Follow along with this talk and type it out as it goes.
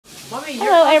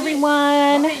Hello,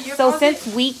 everyone. So since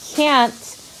we can't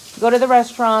go to the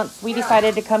restaurants, we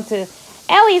decided to come to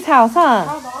Ellie's house,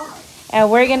 huh?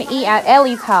 And we're going to eat at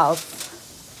Ellie's house.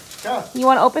 You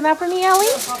want to open that for me, Ellie?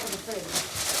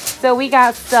 So we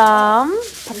got some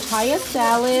papaya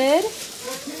salad.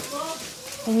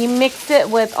 And you mix it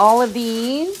with all of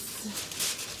these.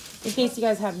 In case you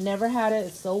guys have never had it,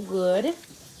 it's so good.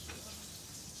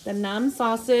 The Nam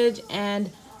sausage and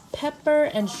pepper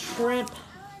and shrimp.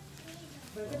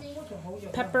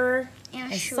 Pepper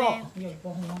and salt.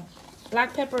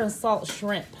 Black pepper and salt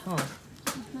shrimp, huh?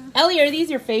 Ellie, are these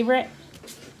your favorite?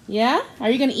 Yeah? Are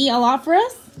you going to eat a lot for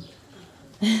us?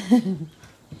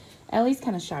 Ellie's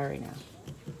kind of shy right now.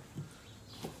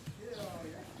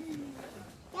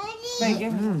 Thank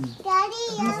you. Daddy,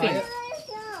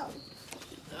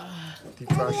 Deep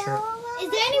fried shrimp. is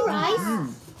there any rice?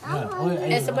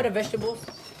 And some of the vegetables.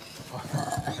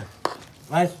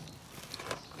 Rice?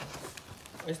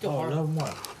 It's still Oh, a hard. little more.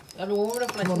 I mean, what would I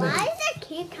Why like? is there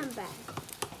cucumber?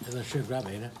 There's a shrimp grab,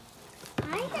 ain't it?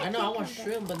 Why is there I know I want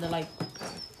cucumber? shrimp, but they're like,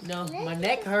 no, my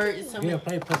neck hurts. Get a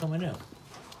plate, put some in there.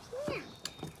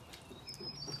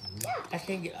 I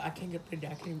can't get pretty.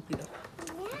 I can't get up.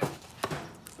 Yeah.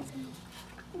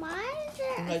 Why is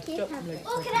there I'm a like, cucumber? like,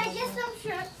 Oh, can I get some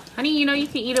shrimp? Honey, you know you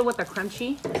can eat it with a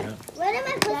crunchy. Where am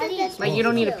I putting this? Like you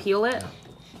don't need to peel it.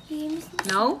 Can you give me some?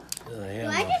 No? Do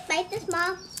I just bite this,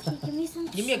 Mom? Can you give me some?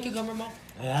 Give me a cucumber, Mom.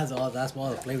 It has all, that's all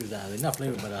the flavors that are. Not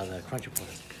flavor, but the crunchy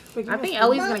part. I think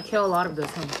Ellie's going to kill a lot of this,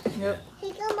 huh? Yep. Here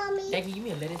you go, Mommy. Thank you. Give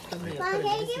me a lettuce. Give me a Mom,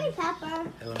 can you give me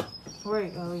pepper?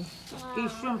 Wait, Ellie.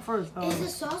 Eat shrimp first, Is Ellie. the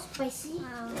sauce spicy?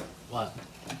 What?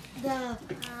 The one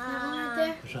right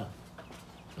there. What's up?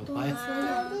 Papaya?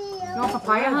 You want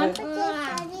papaya, hon?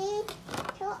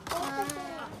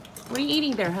 What are you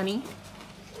eating there, honey?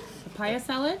 Papaya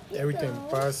salad? Everything.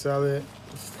 Fried salad.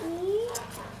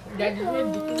 Dad, you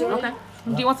want to Okay.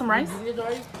 Do you want some rice?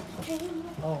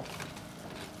 Oh.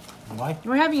 Why?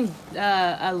 We're having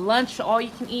a lunch all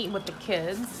you can eat with the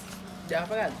kids. Yeah, I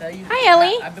forgot to tell you. Hi,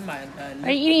 Ellie. I've been my.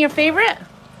 Are you eating your favorite?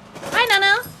 Hi,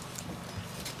 Nana.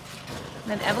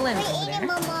 And then Evelyn's over there.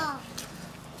 Mama.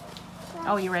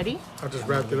 Oh, you ready? I just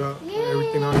wrapped it up.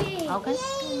 Everything on it. Okay.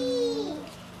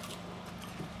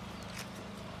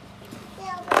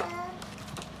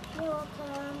 You're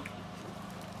welcome.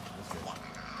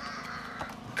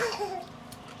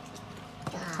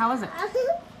 How is it?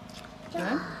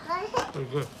 Good? Pretty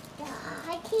good.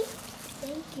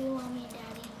 Thank you, Mommy and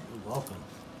Daddy. You're welcome.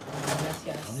 Yes,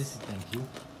 yes. Let me say thank you.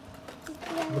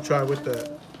 I'm gonna try with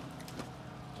the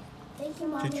Thank you,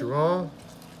 Mommy. chicharron,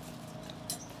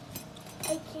 I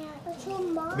can't. What's your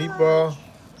mom? meatball,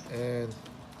 and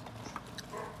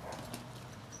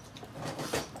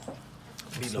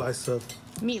a slice of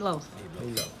Meatloaf. meatloaf.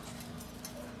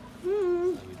 How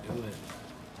you do it?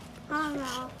 Oh,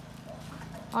 no.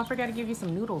 Oh, I forgot to give you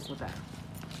some noodles with that.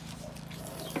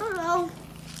 Hello.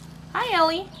 Hi,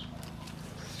 Ellie.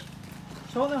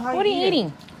 Show them how What are you eat it.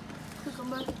 eating?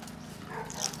 Cucumber.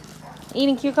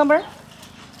 Eating cucumber?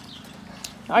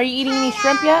 Are you eating any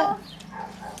shrimp yet?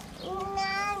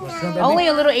 What shrimp, baby? Only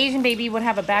a little Asian baby would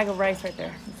have a bag of rice right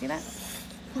there. You see that?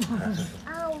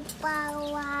 Oh,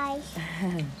 bye.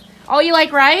 Oh, you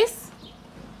like rice?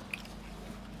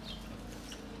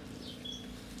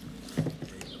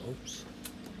 Oops.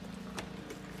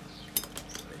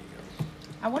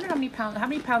 I wonder how many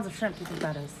pounds of shrimp do you think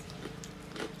that is?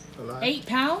 A lot. 8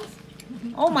 pounds?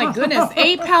 Oh my goodness,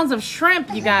 8 pounds of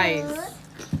shrimp, you guys.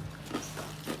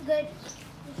 Good.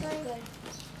 Very good.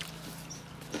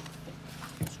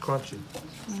 It's crunchy.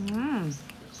 Mm.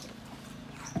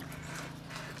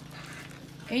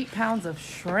 8 pounds of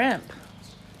shrimp.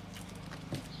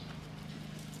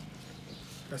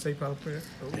 That's 8 pounds per.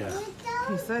 Oh. Yeah.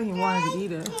 He said he wanted to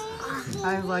eat it.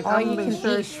 I was like, All I'm you gonna can make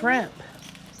sure. eat shrimp.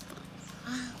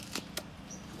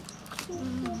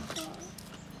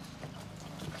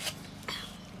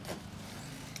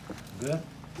 Good?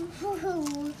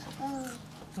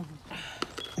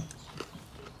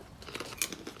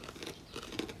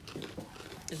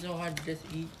 It's so hard to just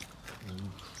eat.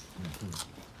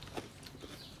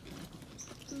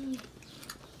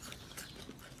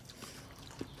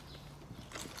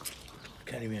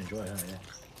 Can't even enjoy it, huh?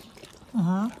 Yeah.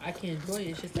 Uh-huh. I can enjoy it.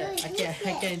 It's just that I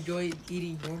can't enjoy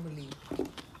eating normally.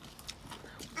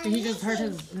 Did he just hurt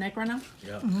his neck right now?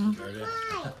 Yeah. Very good.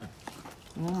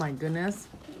 Oh my goodness.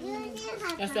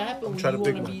 That's what happens when try you the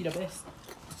big want to one. be the best.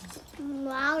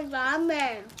 Wow,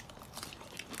 ramen.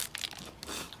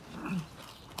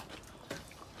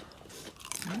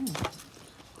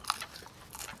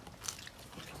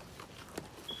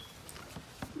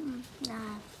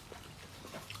 Nah.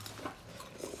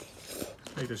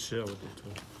 ate the shell with it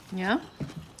too. Yeah?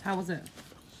 How was it?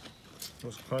 It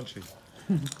was crunchy.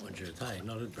 Once you're tired,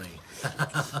 not the brain.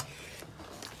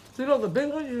 See, those the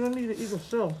big ones, you don't need to eat the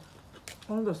shell.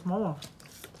 Only the small one.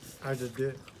 I just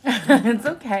did. It's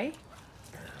okay.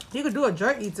 You could do it,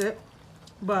 Jerk eats it.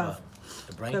 But,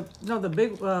 The brain? the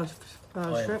big yeah.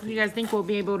 shrimp. You guys think we'll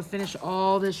be able to finish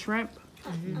all this shrimp?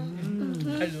 I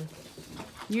do.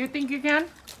 You think you can?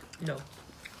 No.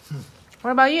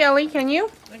 What about you, Ellie? Can you?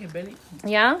 I can barely.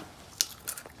 Yeah?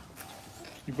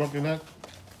 You broke your neck?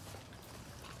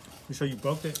 You sure you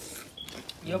broke it?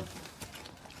 Yep.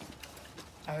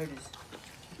 I heard this.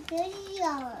 I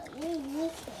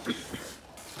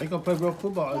ain't gonna play real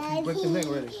football if you break your neck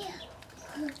already.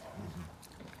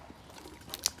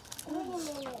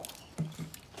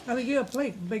 I mean, get a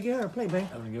plate. Babe, get her a plate, babe.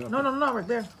 I'm gonna give her No, not right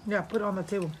there. Yeah, put it on the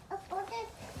table.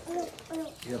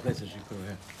 Yeah, places you put her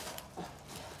here.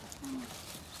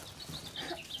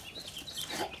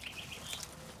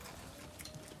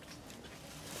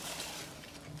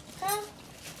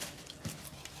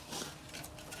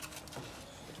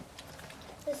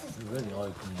 It's really all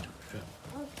you can eat shrimp.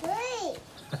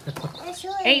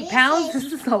 8 pounds?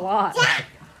 This is a lot.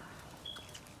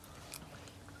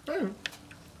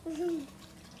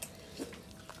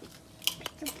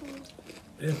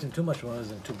 It isn't too much one,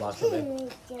 isn't 2 boxes of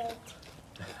it.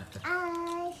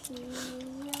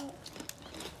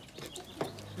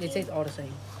 They taste all the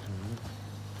same.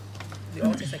 They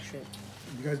all taste like shrimp.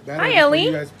 You guys battered Hi, before Ellie.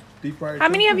 You guys deep fried How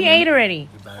many have you ate already?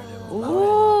 You better do it.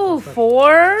 Ooh,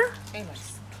 4? Ain't like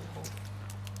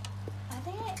I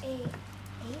think I ate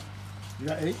You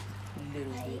got 8?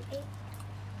 little bit. 8.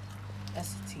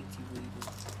 That's a TT weed.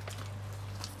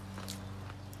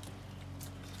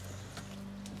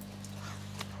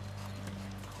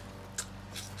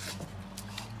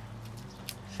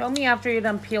 Show me after you're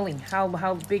done peeling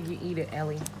how big you eat it,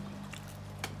 Ellie.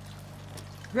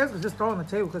 You guys could just throw it on the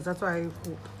table because that's why I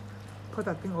put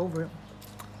that thing over it.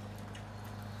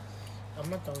 I'm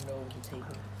not throwing it over the table.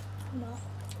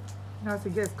 Now, so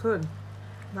you guys could.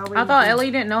 That way I you thought can-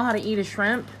 Ellie didn't know how to eat a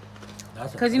shrimp.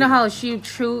 That's a Because you know flavor.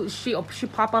 how she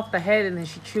pop off the head and then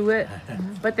she chew it.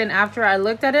 But then after I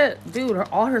looked at it, dude,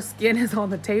 all her skin is on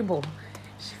the table.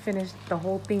 She finished the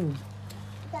whole thing.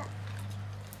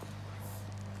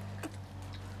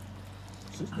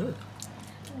 This is good.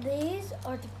 These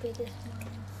are the biggest ones.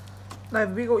 Like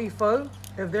if we go eat pho,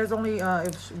 if there's only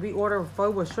if we order pho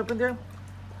with shrimp in there,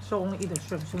 she'll only eat the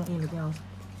shrimp. She won't eat anything else.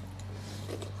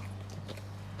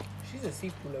 She's a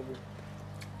seafood lover.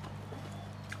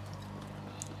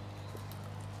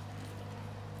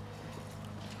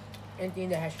 Anything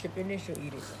that has shrimp in it, she'll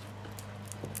eat it.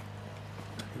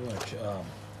 You want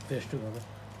fish too, remember?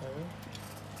 I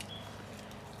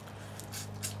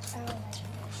don't like it.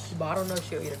 But I don't know if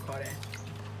she'll eat a crawdad.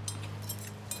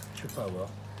 She probably will.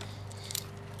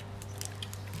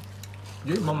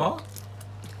 You eat mama?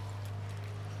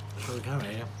 Show the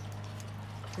camera, yeah.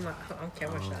 I'm not on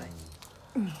camera shy.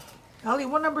 Ellie,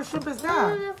 what number shrimp is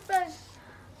that? The first.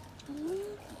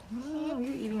 You're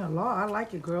eating a lot. I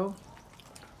like it, girl.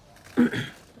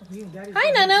 You and Daddy's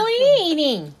Hi, gonna Nana. eat What are this you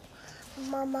eating?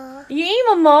 Mama. You eat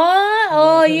mama?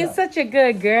 Oh, you're such a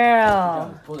good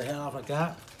girl. Pull the head off like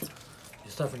that. You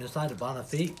stuff it inside the bottom of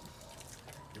the feet.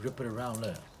 You rip it around,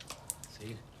 look.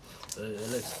 See? It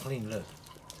looks clean, look.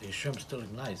 So your shrimp still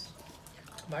look nice.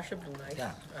 My shrimp is nice.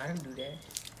 Yeah. I didn't do that.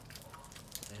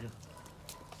 See?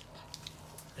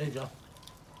 There you go.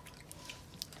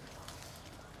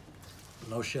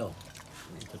 No shell.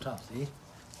 Eat the top, see?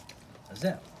 That's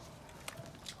it.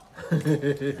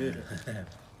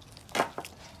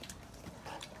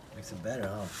 Makes it better,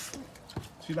 huh?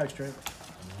 She likes shrimp.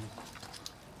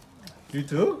 You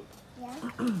too? Yeah.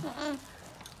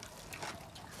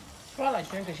 She probably like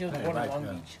shrimp because she was Hey, born in right, Long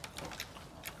yeah. Beach.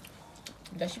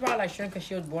 Yeah, she probably like shrimp because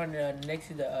she was born next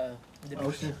to the beach.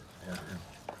 Ocean. Yeah,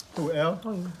 Who, L?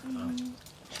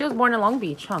 She was born in Long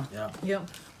Beach, huh? yeah. Yep.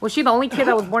 Was she the only kid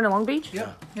that was born in Long Beach?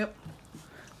 Yeah. Yep.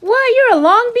 What? You're a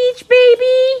Long Beach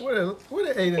baby? Where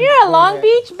the Aiden? You're a Long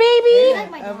Beach baby?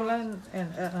 like my dad. Evelyn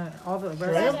and all the rest.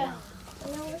 Shrimp? No,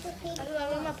 it's okay. I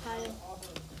love my pie.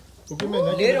 Well, give me a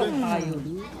napkin. Little pile,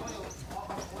 dude.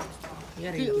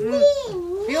 Yeah, they do.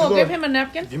 You gonna give him a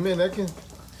napkin? Give me a napkin.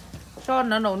 Sure,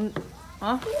 no.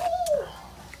 Huh?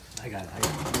 I got it.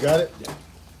 You got it? You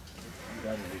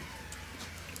got it.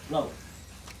 Low.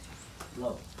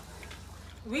 Low.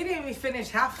 We didn't even finish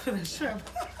half of the shrimp.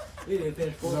 We didn't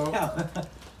finish full No. count.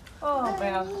 Oh,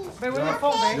 man. Babe, where's your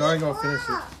phone, Y'all babe? ain't gonna finish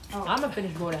it. I'm gonna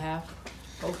finish more than half.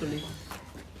 Hopefully.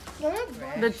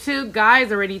 The 2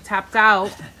 guys already tapped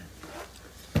out.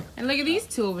 And look at these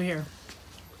 2 over here.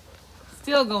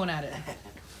 Still going at it.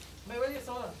 I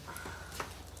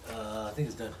think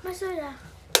it's done. My soda.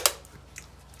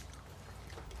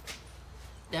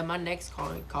 Yeah, my neck's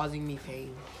causing me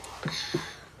pain.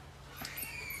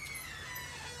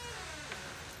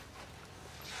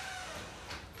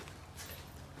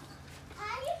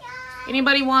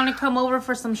 Anybody want to come over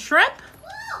for some shrimp?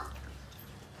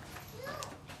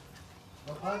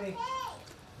 No honey.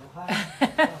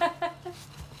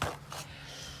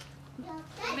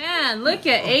 No Man, look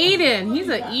at Aiden. He's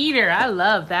an eater. I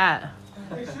love that.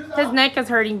 His neck is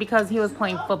hurting because he was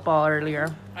playing football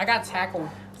earlier. I got tackled.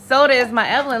 So does my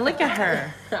Evelyn. Look at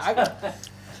her.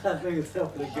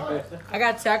 I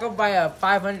got tackled by a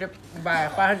 500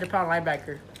 pound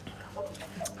linebacker.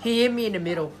 He hit me in the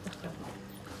middle.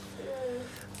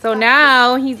 So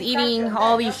now he's eating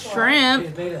all these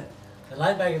shrimp. The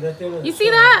linebacker right there. You see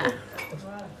that?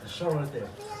 The show right there.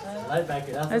 The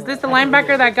linebacker. That's Is this the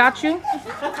linebacker that got you?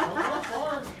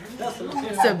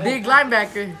 It's a big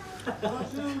linebacker.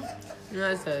 You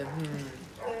know, it's a,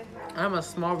 I'm a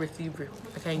small receiver.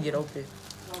 I can't get open.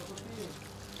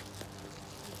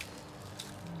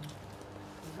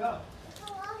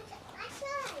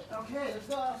 Okay, let's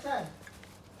go outside.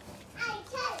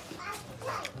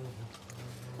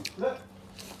 Look.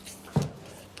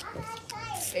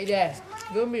 Hey, Dad,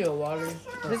 give me a water.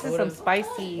 This is some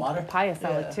spicy Water? papaya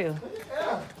salad Yeah. too.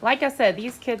 Like I said,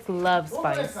 these kids love Go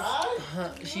spice.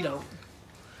 inside. She don't.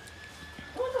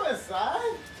 Don't go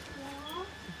inside.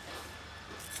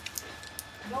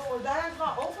 No, that's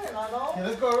not open, I know. Okay,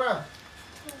 let's go around.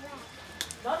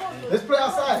 No, no, Let's play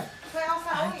outside. play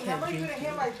outside. I Wait, can't how are you drink gonna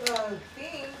hear my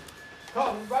thing?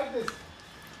 Come, write this.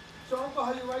 Show Uncle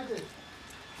how you write this.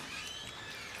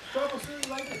 Show Uncle how you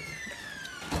write this.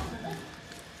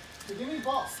 So give me the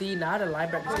ball. See, now the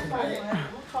linebackers can do it.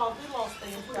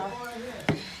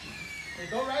 Hey,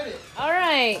 go write it. All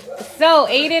right, so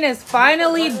Aiden is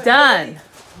finally done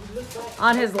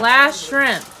on his last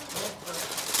shrimp.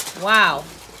 Wow.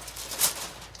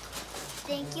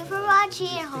 Thank you for watching.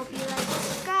 I hope you like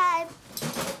this